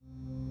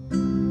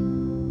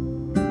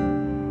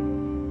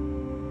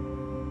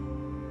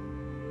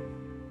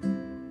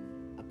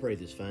pray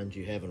this finds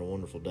you having a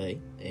wonderful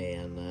day,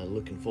 and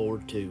looking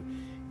forward to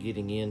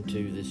getting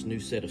into this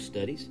new set of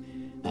studies.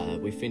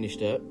 We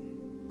finished up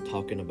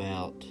talking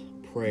about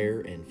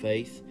prayer and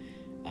faith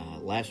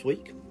last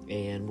week,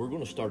 and we're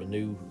going to start a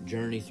new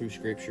journey through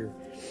Scripture,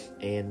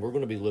 and we're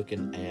going to be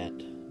looking at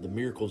the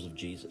miracles of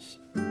Jesus.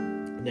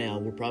 Now,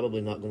 we're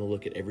probably not going to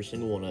look at every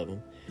single one of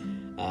them,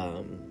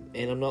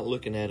 and I'm not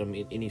looking at them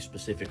in any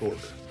specific order.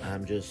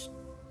 I'm just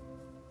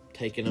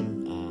taking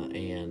them,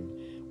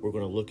 and we're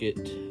going to look at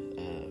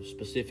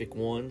specific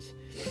ones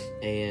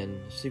and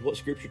see what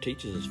Scripture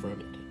teaches us from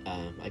it.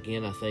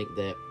 Again, I think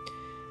that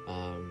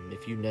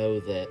if you know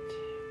that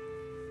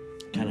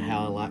kind of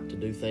how I like to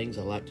do things,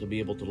 I like to be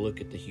able to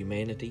look at the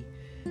humanity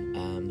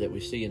that we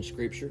see in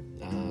Scripture.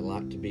 I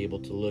like to be able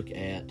to look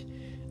at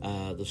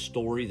the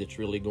story that's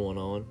really going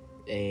on,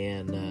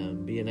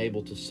 and being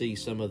able to see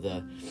some of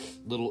the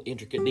little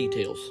intricate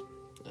details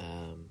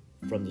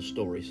from the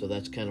story. So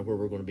that's kind of where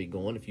we're going to be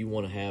going. If you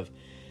want to have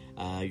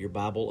your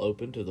Bible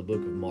open to the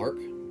book of Mark,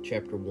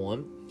 chapter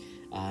 1,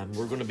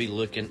 we're going to be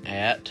looking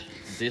at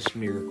this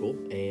miracle,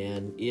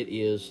 and it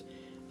is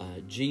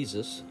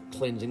Jesus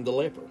cleansing the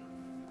leper.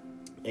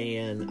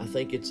 And I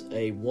think it's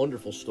a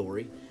wonderful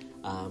story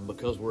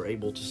because we're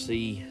able to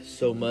see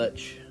so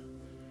much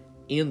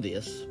in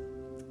this.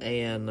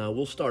 And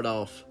we'll start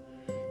off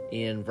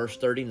in verse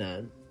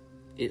 39.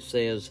 It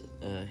says,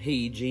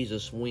 He,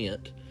 Jesus,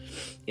 went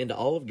into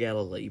all of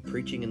Galilee,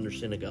 preaching in their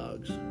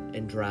synagogues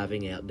and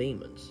driving out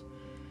demons.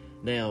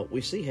 Now, we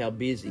see how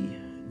busy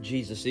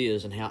Jesus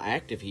is and how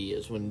active He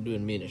is when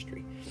doing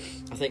ministry.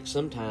 I think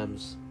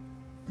sometimes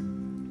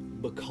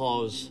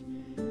because,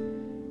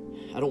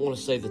 I don't want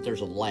to say that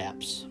there's a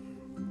lapse,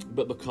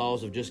 but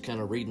because of just kind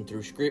of reading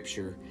through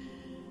Scripture,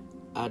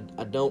 I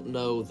don't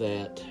know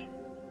that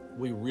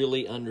we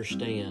really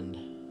understand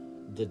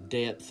the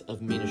depth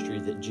of ministry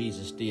that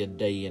Jesus did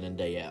day in and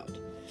day out.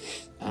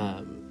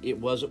 It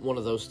wasn't one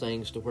of those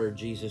things to where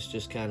Jesus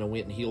just kind of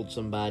went and healed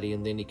somebody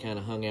and then He kind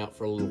of hung out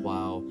for a little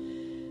while.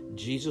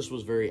 Jesus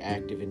was very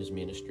active in His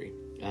ministry.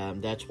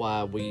 That's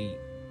why we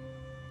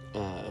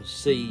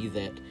see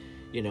that,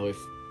 if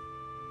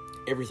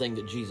everything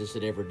that Jesus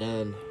had ever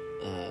done,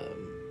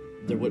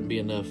 there wouldn't be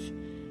enough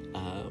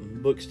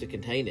books to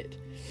contain it.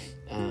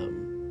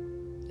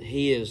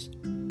 He is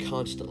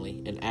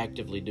constantly and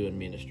actively doing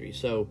ministry.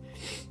 So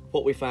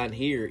what we find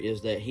here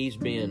is that He's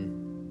been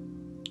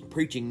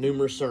preaching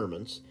numerous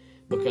sermons,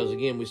 because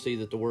again we see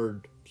that the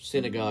word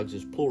synagogues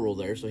is plural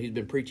there, so He's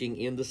been preaching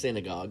in the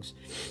synagogues,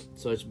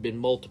 so it's been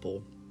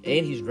multiple,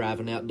 and He's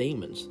driving out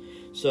demons.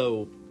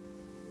 So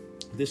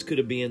this could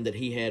have been that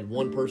He had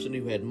one person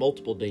who had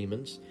multiple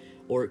demons,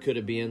 or it could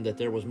have been that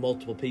there was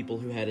multiple people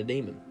who had a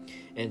demon.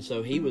 And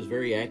so He was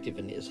very active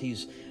in this.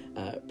 He's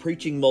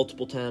preaching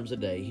multiple times a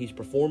day. He's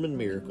performing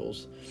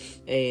miracles,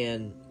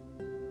 and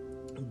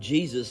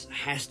Jesus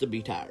has to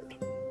be tired,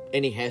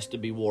 and He has to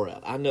be wore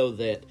out. I know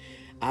that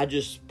I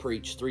just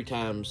preached 3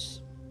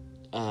 times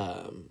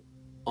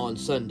on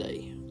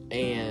Sunday,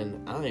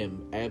 and I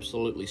am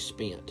absolutely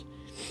spent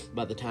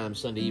by the time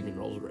Sunday evening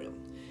rolls around.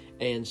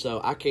 And so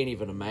I can't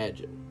even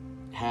imagine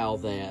how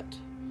that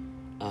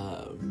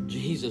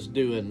Jesus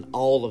doing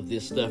all of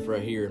this stuff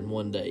right here in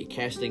one day,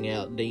 casting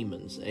out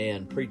demons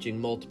and preaching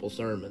multiple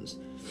sermons,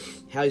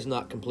 how He's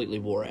not completely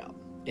wore out.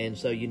 And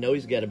so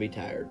He's got to be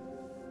tired.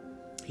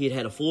 He had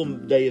had a full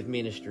day of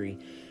ministry,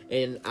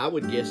 and I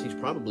would guess He's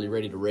probably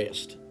ready to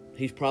rest.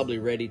 He's probably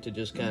ready to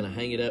just kind of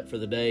hang it up for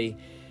the day.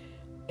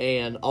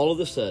 And all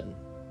of a sudden,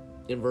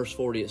 in verse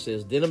 40 it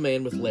says, Then a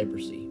man with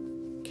leprosy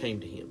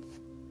came to Him.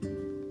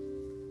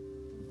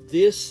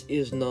 This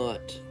is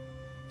not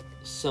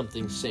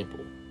something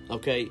simple,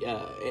 okay?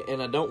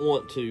 And I don't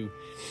want to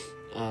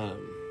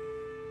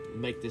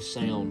make this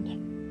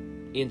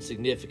sound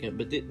insignificant,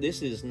 but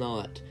this is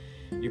not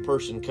your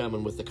person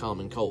coming with a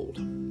common cold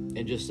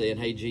and just saying,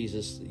 Hey,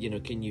 Jesus,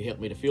 can you help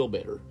me to feel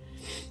better?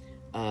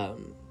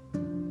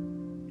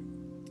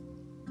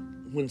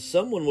 When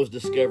someone was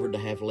discovered to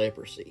have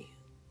leprosy,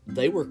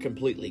 they were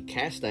completely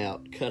cast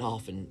out, cut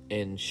off,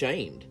 and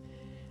shamed,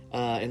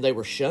 and they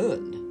were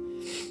shunned.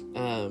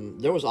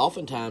 There was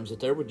oftentimes that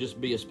there would just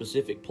be a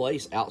specific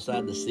place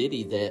outside the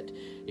city that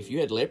if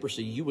you had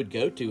leprosy, you would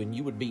go to, and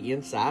you would be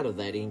inside of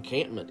that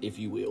encampment, if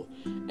you will,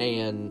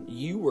 and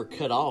you were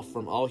cut off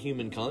from all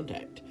human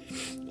contact.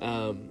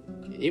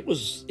 It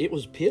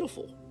was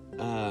pitiful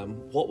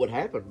what would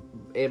happen,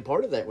 and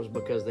part of that was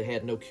because they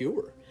had no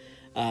cure.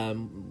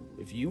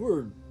 If you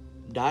were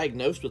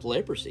diagnosed with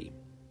leprosy,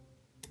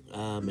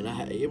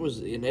 it was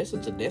in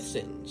essence a death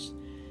sentence,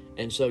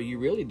 and so you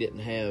really didn't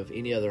have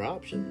any other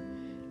option.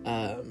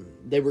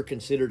 They were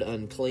considered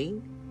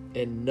unclean,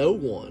 and no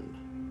one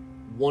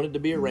wanted to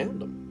be around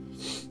them.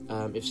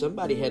 If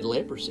somebody had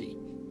leprosy,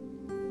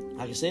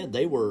 like I said,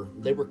 they were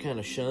kind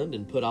of shunned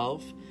and put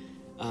off.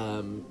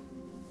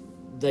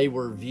 They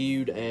were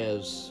viewed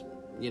as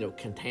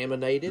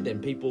contaminated,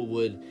 and people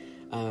would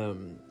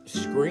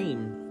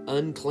scream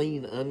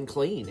unclean,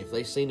 unclean if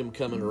they seen them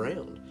coming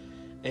around.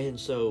 And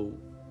so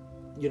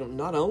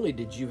not only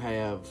did you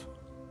have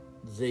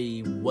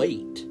the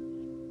weight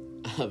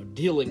of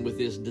dealing with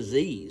this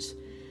disease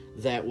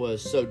that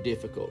was so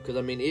difficult. Because,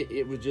 I mean,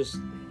 it was just,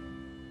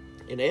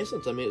 in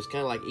essence, I mean, it's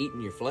kind of like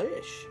eating your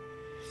flesh.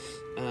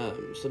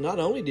 So not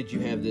only did you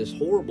have this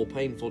horrible,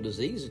 painful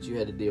disease that you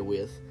had to deal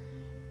with,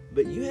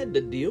 but you had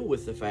to deal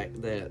with the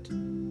fact that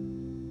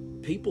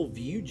people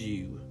viewed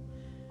you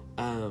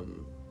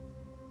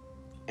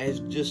as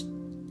just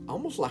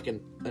almost like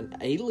an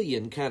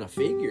alien kind of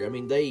figure. I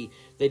mean, they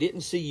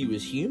didn't see you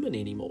as human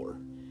anymore.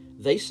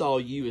 They saw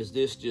you as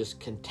this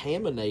just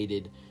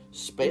contaminated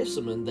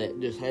specimen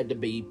that just had to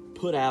be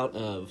put out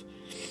of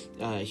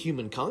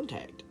human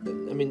contact. I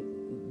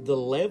mean, the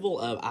level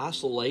of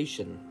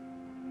isolation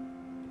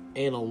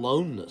and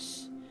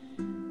aloneness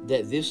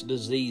that this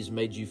disease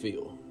made you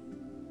feel,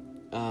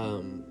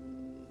 I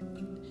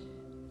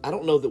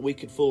don't know that we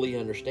could fully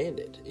understand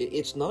it.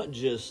 It's not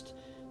just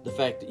the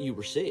fact that you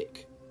were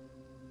sick,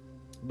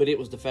 but it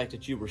was the fact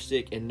that you were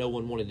sick and no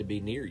one wanted to be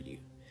near you.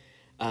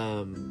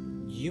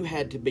 You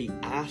had to be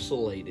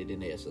isolated,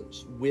 in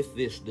essence, with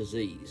this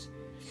disease.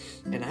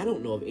 And I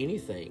don't know of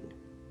anything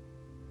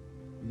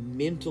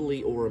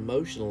mentally or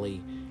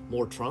emotionally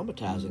more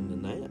traumatizing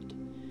than that.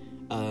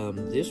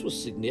 This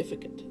was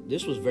significant.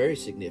 This was very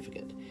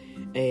significant.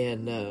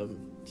 And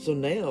so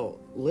now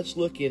let's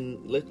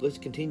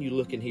continue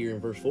looking here in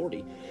verse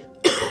 40.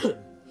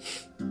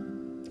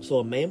 So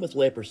a man with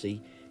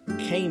leprosy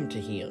came to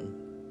him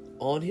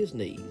on his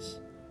knees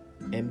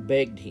and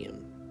begged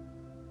him,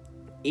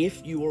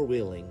 "If you are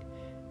willing,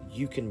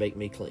 you can make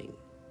me clean."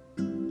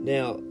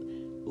 Now,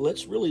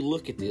 let's really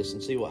look at this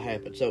and see what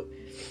happened. So,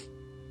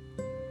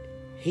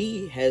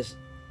 he has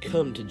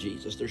come to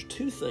Jesus. There's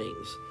two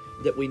things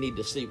that we need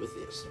to see with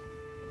this.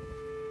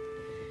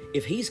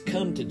 If he's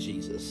come to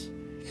Jesus,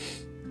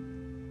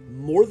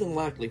 more than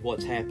likely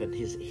what's happened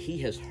is he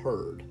has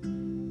heard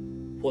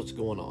what's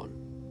going on.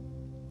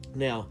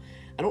 Now,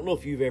 I don't know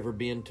if you've ever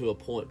been to a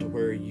point to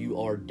where you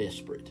are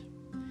desperate.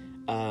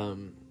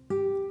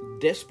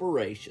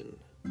 Desperation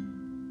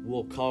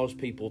will cause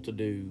people to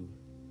do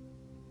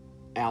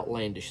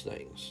outlandish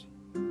things.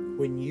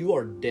 When you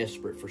are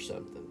desperate for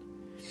something,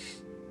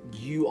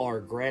 you are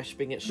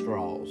grasping at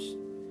straws.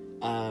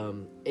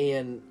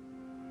 And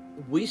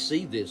we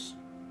see this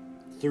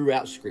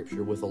throughout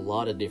Scripture with a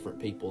lot of different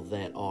people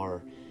that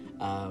are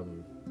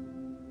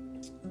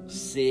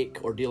sick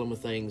or dealing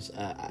with things.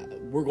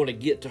 We're going to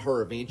get to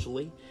her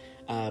eventually,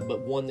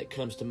 but one that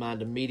comes to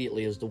mind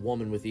immediately is the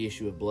woman with the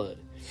issue of blood.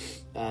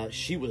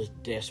 She was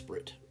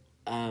desperate,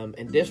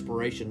 and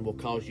desperation will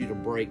cause you to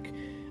break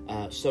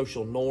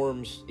social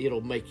norms.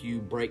 It'll make you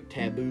break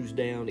taboos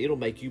down. It'll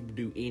make you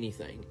do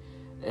anything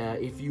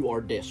if you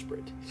are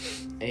desperate.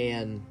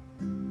 And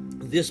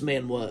this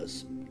man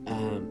was.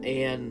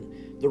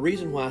 And the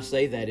reason why I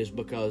say that is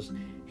because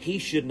he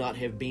should not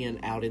have been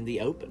out in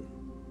the open.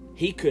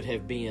 He could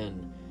have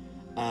been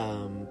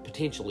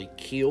potentially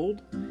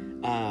killed.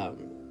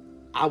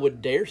 I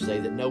would dare say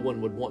that no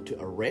one would want to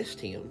arrest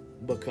him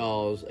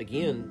because,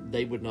 again,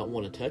 they would not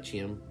want to touch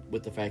him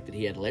with the fact that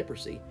he had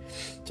leprosy.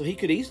 So he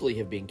could easily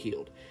have been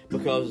killed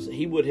because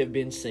he would have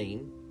been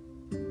seen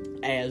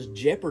as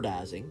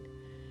jeopardizing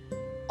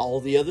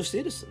all the other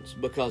citizens,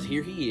 because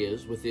here he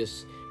is with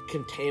this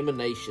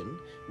contamination,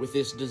 with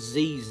this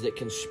disease that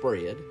can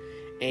spread,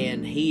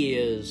 and he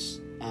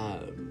is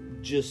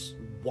just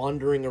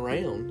wandering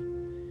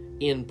around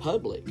in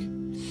public,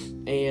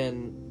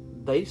 and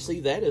they see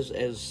that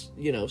as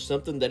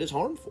something that is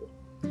harmful.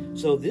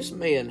 So this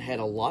man had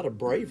a lot of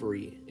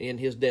bravery in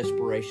his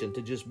desperation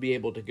to just be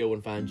able to go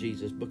and find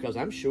Jesus, because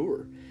I'm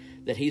sure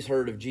that he's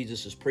heard of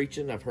Jesus'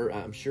 preaching.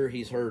 I'm sure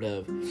he's heard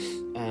of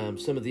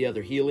some of the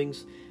other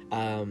healings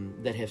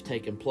that have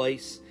taken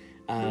place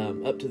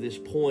up to this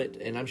point,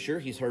 and I'm sure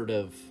he's heard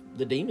of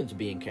the demons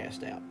being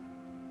cast out,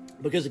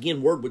 because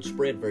again, word would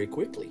spread very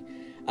quickly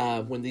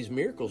when these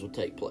miracles would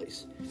take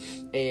place.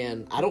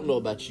 And I don't know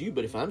about you,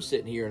 but if I'm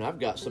sitting here and I've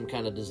got some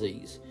kind of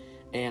disease,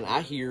 and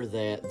I hear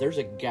that there's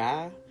a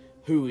guy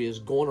who is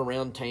going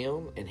around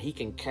town and he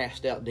can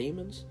cast out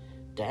demons,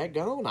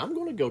 daggone, I'm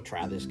going to go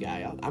try this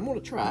guy out. I'm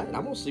going to try it.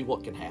 I'm going to see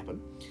what can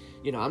happen.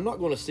 I'm not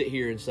going to sit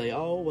here and say,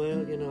 "Oh,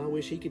 well, I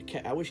wish he could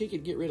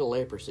get rid of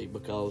leprosy,"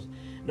 because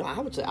no,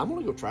 I would say I'm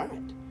going to go try it.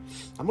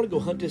 I'm going to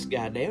go hunt this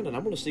guy down, and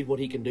I'm going to see what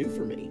he can do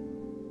for me.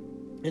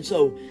 And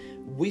so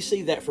we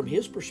see that from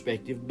his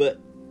perspective,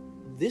 but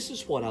this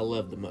is what I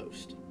love the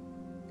most.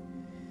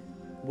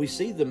 We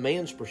see the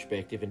man's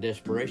perspective in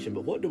desperation,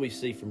 but what do we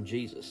see from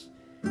Jesus?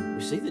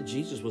 We see that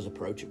Jesus was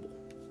approachable.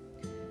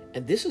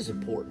 And this is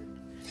important,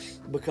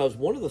 because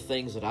one of the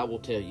things that I will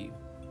tell you,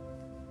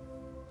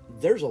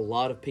 there's a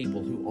lot of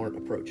people who aren't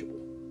approachable.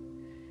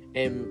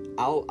 And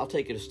I'll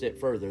take it a step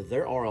further.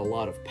 There are a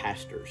lot of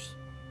pastors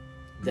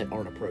that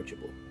aren't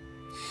approachable.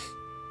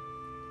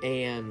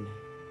 And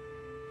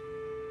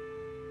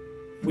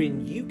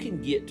when you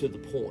can get to the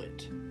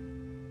point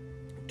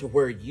to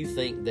where you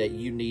think that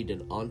you need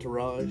an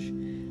entourage,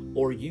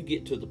 or you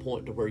get to the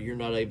point to where you're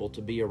not able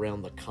to be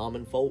around the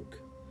common folk,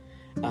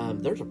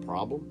 there's a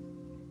problem.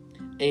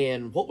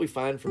 And what we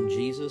find from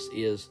Jesus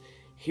is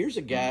Here's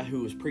a guy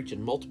who was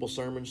preaching multiple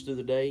sermons through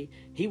the day.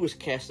 He was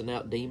casting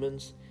out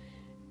demons.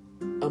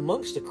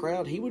 Amongst the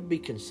crowd, he would be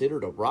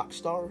considered a rock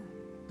star.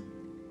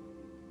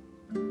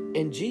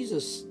 And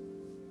Jesus,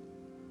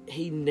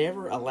 he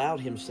never allowed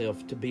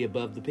himself to be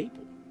above the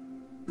people.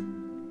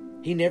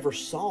 He never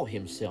saw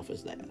himself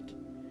as that.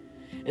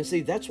 And see,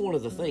 that's one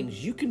of the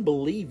things. You can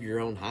believe your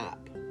own hype.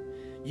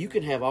 You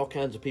can have all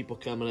kinds of people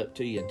coming up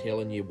to you and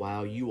telling you,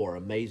 wow, you are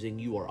amazing,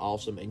 you are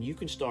awesome. And you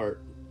can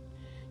start,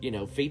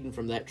 feeding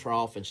from that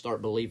trough and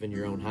start believing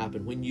your own hype.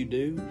 And when you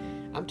do,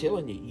 I'm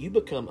telling you, you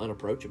become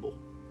unapproachable.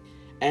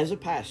 As a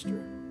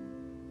pastor,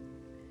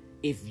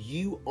 if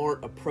you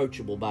aren't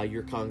approachable by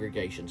your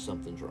congregation,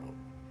 something's wrong.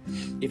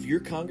 If your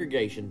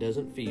congregation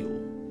doesn't feel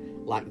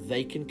like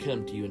they can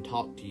come to you and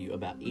talk to you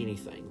about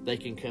anything, they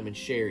can come and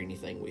share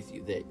anything with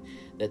you,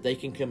 that they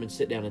can come and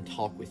sit down and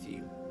talk with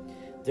you,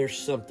 there's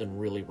something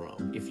really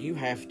wrong. If you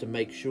have to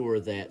make sure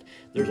that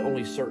there's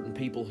only certain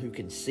people who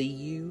can see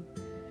you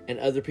and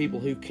other people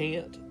who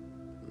can't,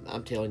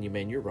 I'm telling you,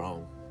 man, you're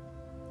wrong.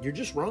 You're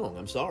just wrong.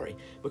 I'm sorry.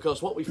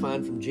 Because what we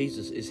find from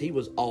Jesus is he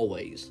was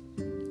always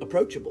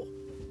approachable.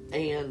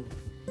 And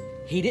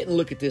he didn't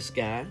look at this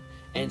guy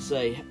and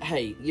say,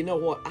 hey, you know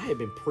what? I have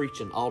been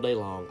preaching all day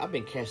long. I've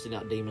been casting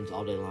out demons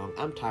all day long.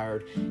 I'm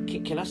tired.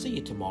 Can I see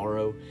you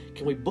tomorrow?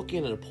 Can we book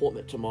in an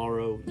appointment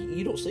tomorrow?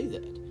 You don't see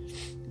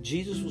that.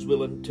 Jesus was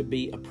willing to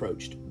be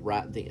approached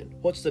right then.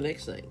 What's the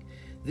next thing?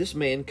 This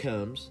man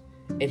comes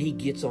and he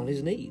gets on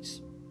his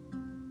knees.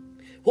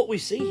 What we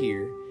see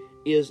here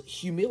is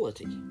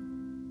humility.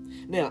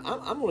 Now,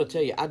 I'm going to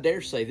tell you, I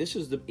dare say this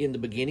is in the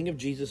beginning of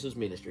Jesus'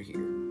 ministry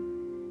here.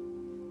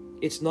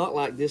 It's not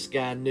like this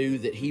guy knew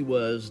that he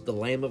was the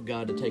Lamb of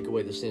God to take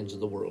away the sins of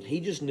the world. He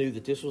just knew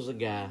that this was a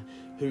guy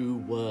who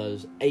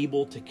was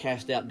able to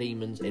cast out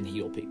demons and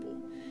heal people.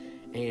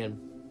 And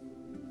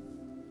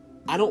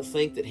I don't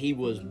think that he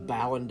was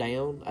bowing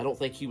down. I don't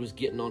think he was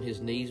getting on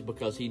his knees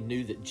because he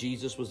knew that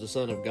Jesus was the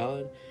Son of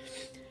God.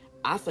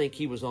 I think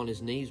he was on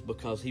his knees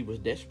because he was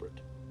desperate.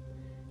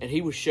 And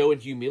he was showing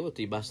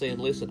humility by saying,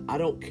 listen, I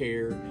don't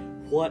care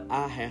what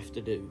I have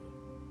to do.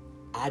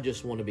 I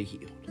just want to be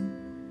healed.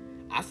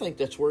 I think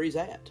that's where he's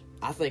at.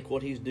 I think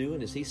what he's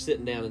doing is he's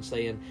sitting down and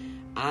saying,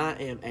 I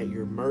am at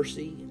your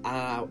mercy.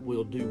 I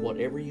will do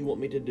whatever you want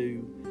me to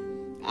do.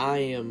 I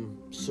am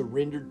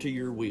surrendered to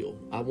your will.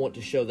 I want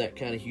to show that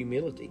kind of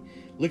humility.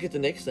 Look at the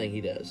next thing he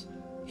does.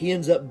 He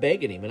ends up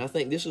begging him, and I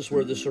think this is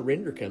where the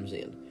surrender comes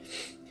in.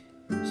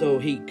 So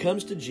he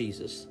comes to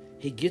Jesus,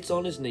 he gets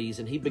on his knees,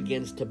 and he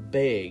begins to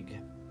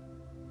beg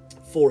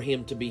for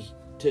him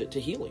to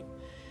heal him.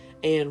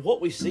 And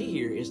what we see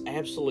here is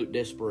absolute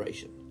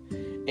desperation.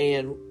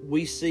 And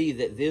we see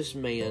that this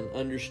man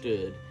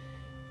understood,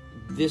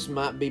 this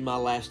might be my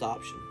last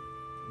option.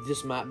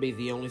 This might be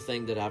the only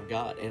thing that I've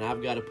got, and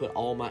I've got to put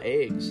all my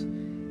eggs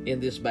in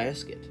this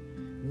basket.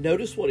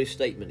 Notice what his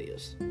statement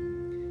is.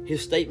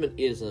 His statement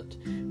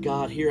isn't,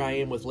 God, here I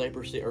am with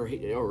leprosy, or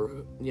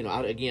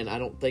I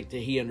don't think that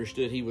he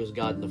understood he was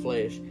God in the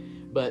flesh.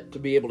 But to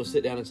be able to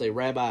sit down and say,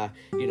 Rabbi,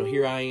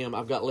 here I am,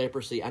 I've got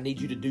leprosy, I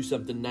need you to do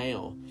something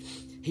now.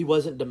 He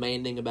wasn't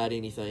demanding about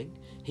anything.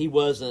 He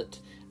wasn't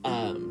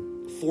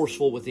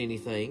forceful with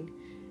anything.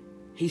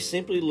 He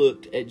simply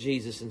looked at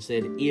Jesus and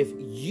said, if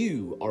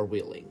you are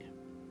willing,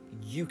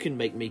 you can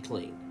make me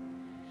clean.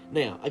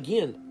 Now,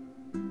 again,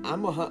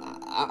 I'm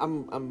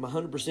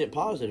 100%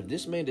 positive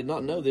this man did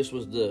not know this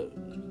was the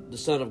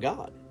Son of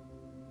God.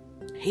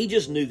 He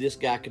just knew this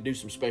guy could do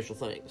some special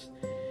things.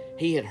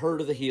 He had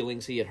heard of the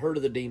healings. He had heard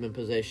of the demon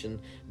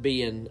possession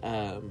being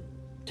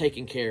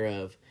taken care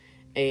of.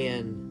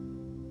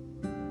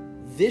 And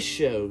this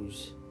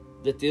shows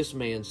that this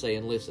man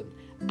saying, listen,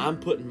 I'm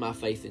putting my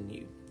faith in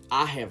you.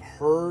 I have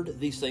heard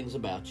these things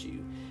about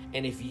you.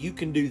 And if you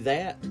can do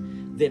that,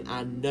 then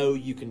I know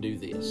you can do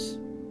this.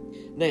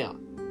 Now,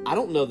 I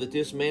don't know that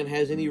this man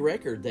has any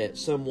record that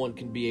someone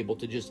can be able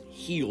to just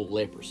heal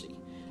leprosy.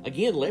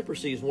 Again,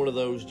 leprosy is one of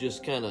those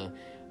just kind of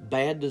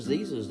bad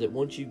diseases that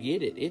once you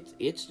get it,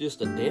 it's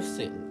just a death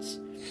sentence.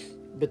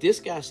 But this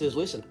guy says,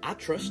 listen, I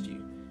trust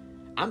you.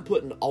 I'm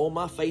putting all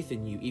my faith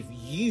in you. If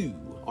you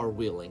are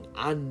willing,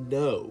 I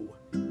know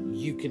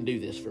you can do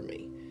this for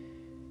me.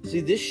 See,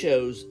 this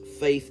shows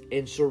faith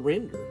and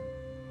surrender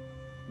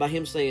by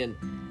him saying,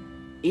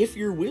 if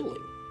you're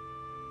willing.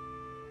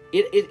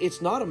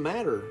 It's not a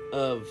matter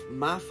of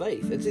my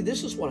faith. And see,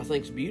 this is what I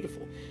think is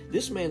beautiful.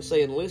 This man's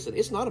saying, listen,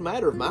 it's not a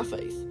matter of my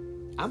faith.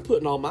 I'm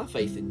putting all my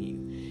faith in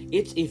you.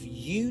 It's if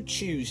you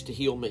choose to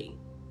heal me.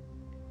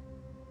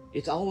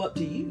 It's all up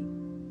to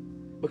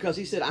you. Because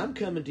he said, I'm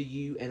coming to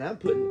you and I'm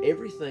putting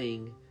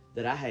everything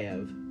that I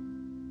have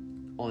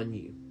on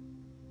you.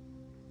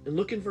 And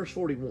look in verse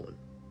 41.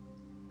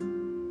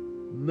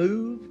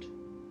 Moved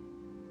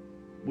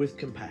with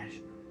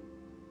compassion.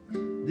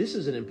 This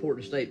is an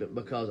important statement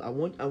because I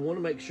want to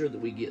make sure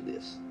that we get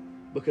this.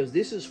 Because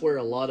this is where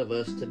a lot of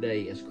us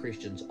today as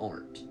Christians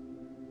aren't.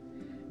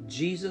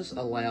 Jesus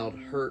allowed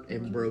hurt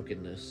and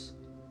brokenness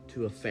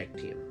to affect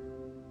him.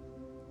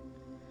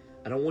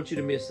 I don't want you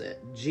to miss that.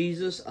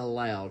 Jesus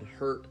allowed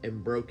hurt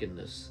and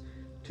brokenness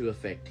to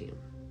affect him.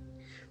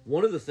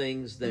 One of the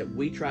things that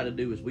we try to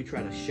do is we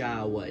try to shy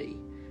away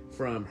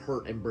from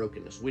hurt and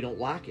brokenness. We don't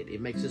like it. It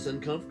makes us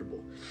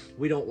uncomfortable.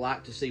 We don't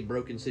like to see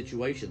broken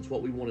situations.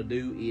 What we want to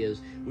do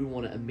is we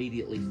want to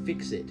immediately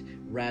fix it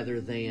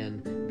rather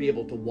than be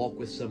able to walk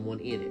with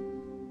someone in it.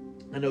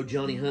 I know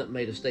Johnny Hunt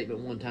made a statement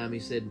one time. He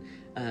said,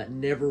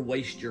 never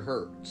waste your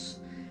hurts.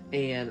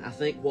 And I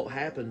think what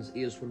happens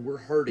is when we're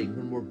hurting,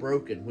 when we're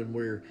broken, when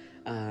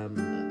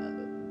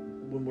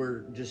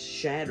we're just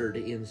shattered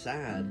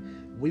inside,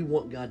 we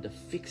want God to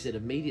fix it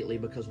immediately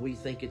because we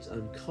think it's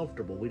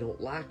uncomfortable. We don't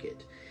like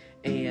it.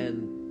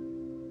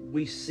 And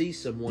we see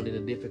someone in a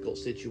difficult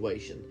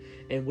situation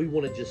and we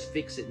want to just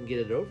fix it and get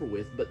it over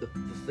with. But the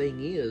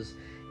thing is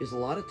a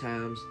lot of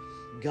times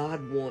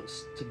God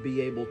wants to be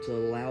able to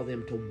allow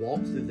them to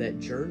walk through that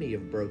journey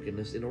of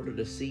brokenness in order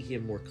to see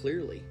Him more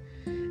clearly.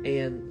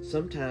 And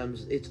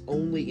sometimes it's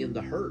only in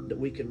the hurt that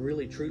we can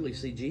really truly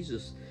see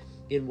Jesus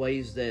in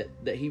ways that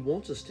He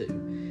wants us to.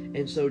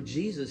 And so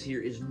Jesus here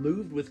is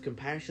moved with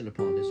compassion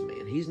upon this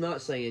man. He's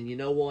not saying, you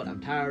know what, I'm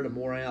tired, I'm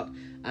wore out,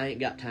 I ain't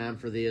got time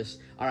for this,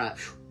 all right,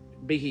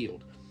 be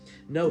healed.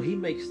 No, He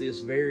makes this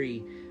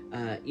very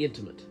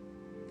intimate.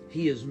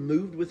 He is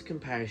moved with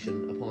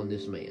compassion upon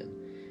this man.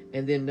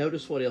 And then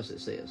notice what else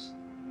it says.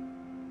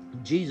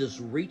 Jesus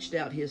reached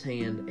out His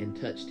hand and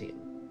touched him.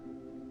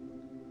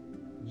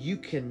 You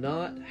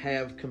cannot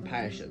have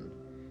compassion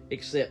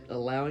except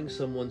allowing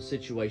someone's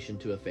situation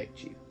to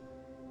affect you.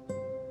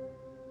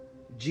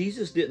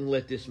 Jesus didn't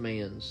let this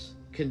man's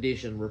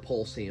condition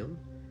repulse him,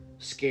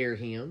 scare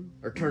him,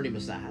 or turn him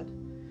aside.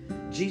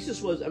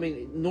 Jesus was,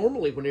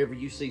 normally whenever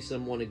you see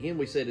someone, again,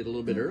 we said it a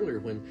little bit earlier,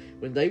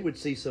 when they would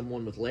see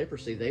someone with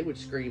leprosy, they would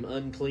scream,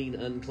 unclean,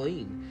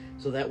 unclean,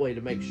 so that way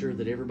to make sure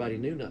that everybody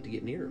knew not to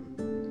get near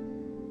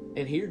him.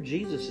 And here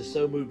Jesus is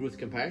so moved with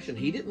compassion,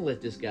 He didn't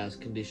let this guy's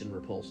condition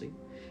repulse him.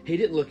 He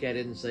didn't look at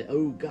it and say,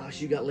 oh gosh,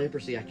 you got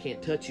leprosy, I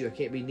can't touch you, I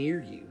can't be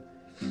near you.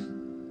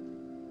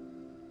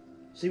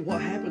 See,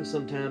 what happens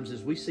sometimes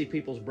is we see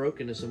people's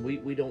brokenness and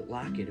we don't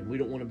like it and we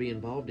don't want to be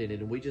involved in it,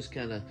 and we just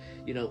kind of,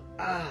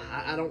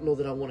 I don't know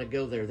that I want to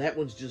go there. That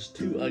one's just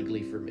too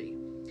ugly for me.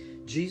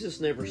 Jesus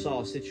never saw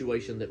a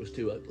situation that was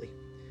too ugly.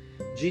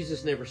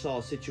 Jesus never saw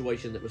a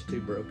situation that was too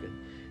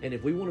broken. And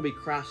if we want to be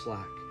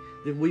Christ-like,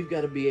 then we've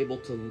got to be able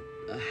to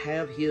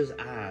have His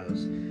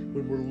eyes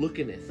when we're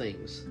looking at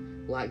things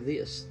like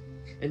this.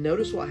 And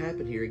notice what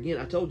happened here. Again,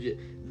 I told you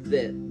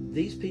that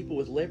these people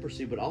with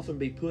leprosy would often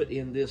be put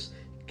in this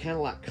kind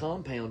of like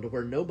compound to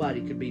where nobody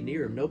could be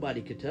near them,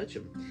 nobody could touch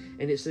them.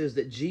 And it says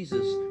that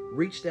Jesus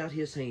reached out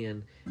His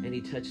hand and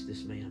He touched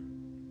this man.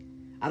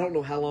 I don't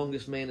know how long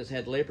this man has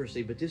had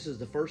leprosy, but this is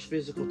the first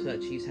physical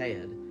touch he's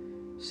had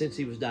since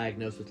he was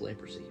diagnosed with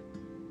leprosy.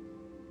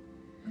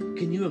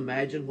 Can you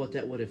imagine what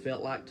that would have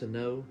felt like to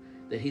know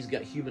that he's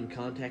got human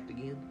contact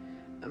again?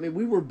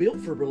 We were built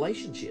for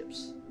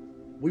relationships.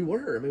 We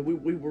were.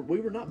 We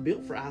were not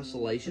built for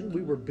isolation.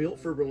 We were built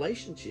for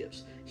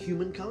relationships,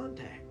 human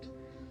contact.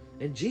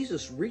 And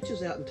Jesus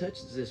reaches out and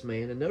touches this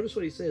man, and notice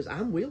what He says,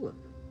 I'm willing.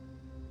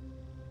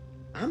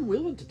 I'm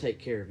willing to take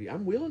care of you.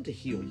 I'm willing to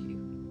heal you.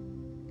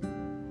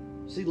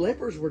 See,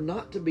 lepers were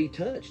not to be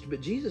touched,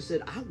 but Jesus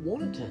said, I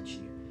want to touch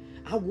you.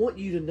 I want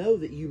you to know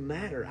that you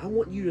matter. I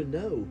want you to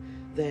know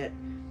that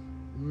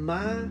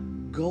my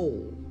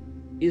goal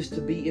is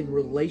to be in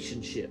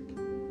relationship.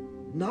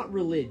 Not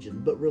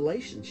religion, but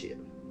relationship.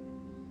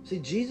 See,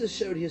 Jesus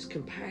showed His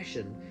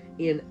compassion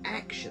in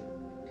action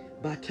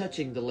by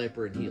touching the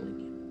leper and healing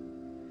him.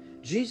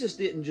 Jesus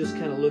didn't just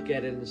kind of look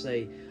at it and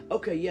say,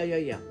 okay,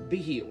 yeah, be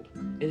healed.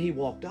 And He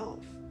walked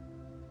off.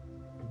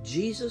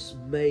 Jesus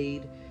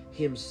made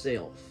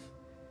Himself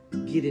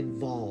get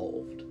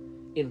involved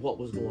in what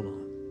was going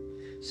on.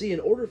 See, in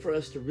order for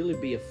us to really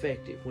be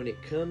effective when it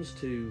comes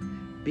to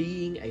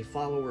being a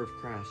follower of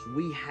Christ,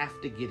 we have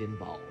to get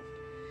involved.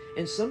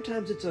 And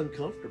sometimes it's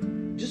uncomfortable.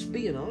 Just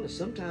being honest,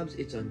 sometimes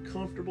it's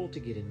uncomfortable to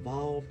get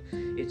involved.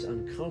 It's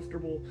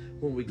uncomfortable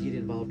when we get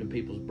involved in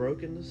people's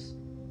brokenness.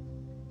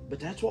 But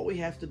that's what we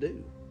have to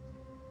do.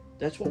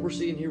 That's what we're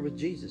seeing here with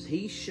Jesus.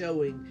 He's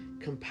showing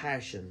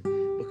compassion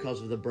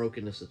because of the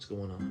brokenness that's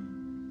going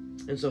on.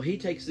 And so He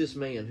takes this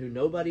man who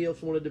nobody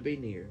else wanted to be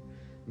near,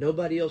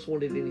 nobody else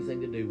wanted anything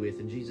to do with,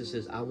 and Jesus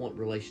says, I want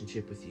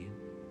relationship with you.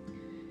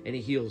 And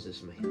He heals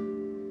this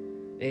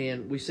man.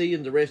 And we see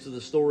in the rest of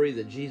the story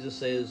that Jesus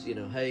says,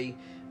 hey,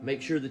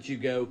 make sure that you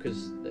go,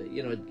 because,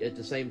 at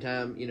the same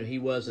time, He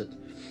wasn't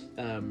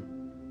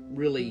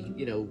really,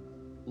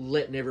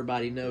 letting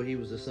everybody know He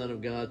was the Son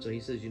of God. So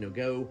He says,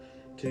 go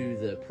to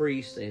the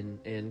priest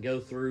and go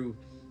through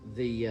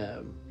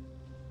the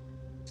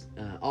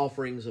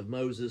offerings of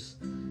Moses,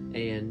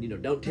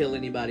 and don't tell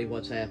anybody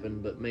what's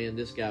happened. But man,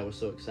 this guy was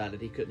so excited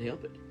he couldn't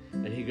help it,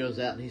 and he goes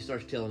out and he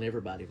starts telling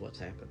everybody what's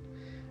happened.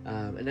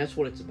 And that's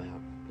what it's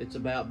about. It's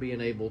about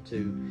being able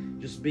to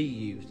just be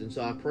used. And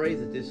so I pray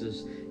that this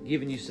has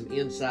given you some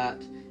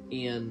insight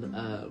in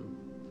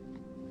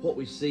what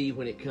we see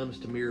when it comes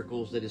to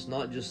miracles, that it's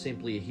not just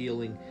simply a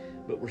healing,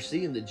 but we're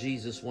seeing that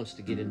Jesus wants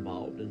to get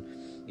involved.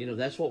 And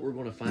That's what we're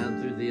going to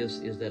find through this,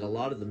 is that a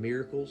lot of the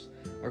miracles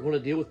are going to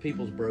deal with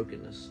people's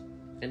brokenness.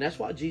 And that's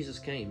why Jesus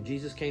came.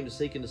 Jesus came to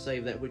seek and to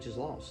save that which is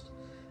lost.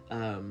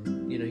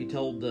 He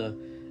told the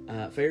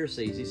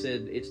Pharisees, he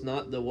said, it's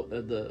not the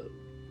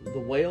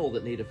well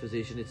that need a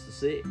physician, it's the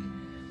sick.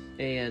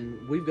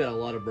 And we've got a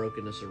lot of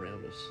brokenness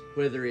around us,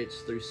 whether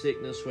it's through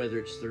sickness, whether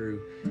it's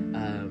through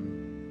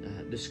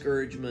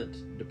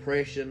discouragement,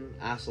 depression,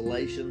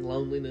 isolation,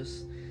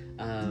 loneliness,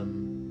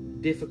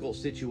 difficult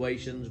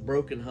situations,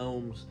 broken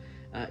homes.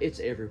 It's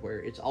everywhere.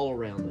 It's all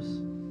around us.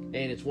 And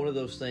it's one of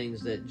those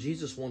things that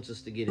Jesus wants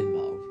us to get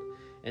involved.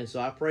 And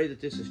so I pray that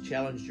this has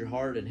challenged your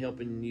heart and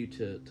helping you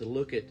to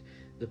look at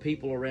the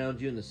people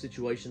around you and the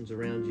situations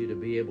around you to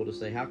be able to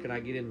say, how can I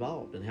get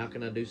involved and how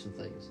can I do some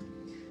things?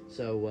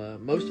 So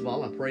most of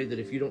all, I pray that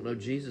if you don't know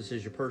Jesus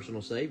as your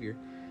personal Savior,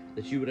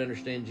 that you would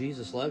understand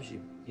Jesus loves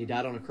you. He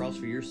died on a cross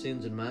for your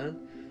sins and mine.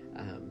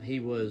 He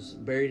was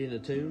buried in a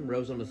tomb,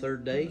 rose on the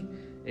third day,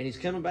 and He's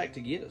coming back to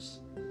get us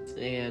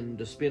and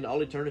to spend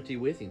all eternity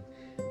with Him.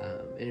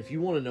 And if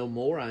you want to know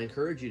more, I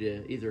encourage you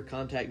to either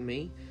contact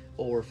me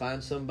or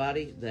find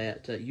somebody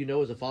that you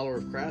know is a follower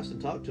of Christ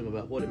and talk to them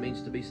about what it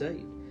means to be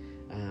saved.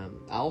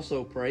 I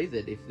also pray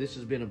that if this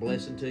has been a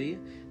blessing to you,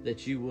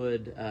 that you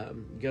would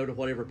go to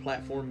whatever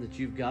platform that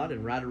you've got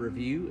and write a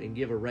review and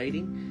give a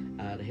rating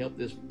to help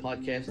this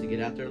podcast to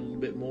get out there a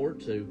little bit more,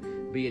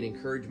 to be an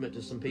encouragement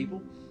to some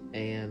people.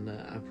 And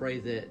I pray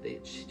that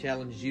it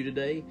challenges you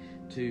today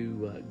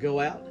to go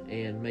out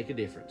and make a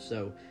difference.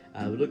 So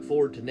we look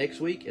forward to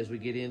next week as we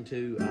get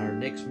into our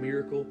next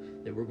miracle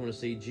that we're going to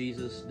see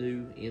Jesus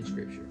do in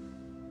Scripture.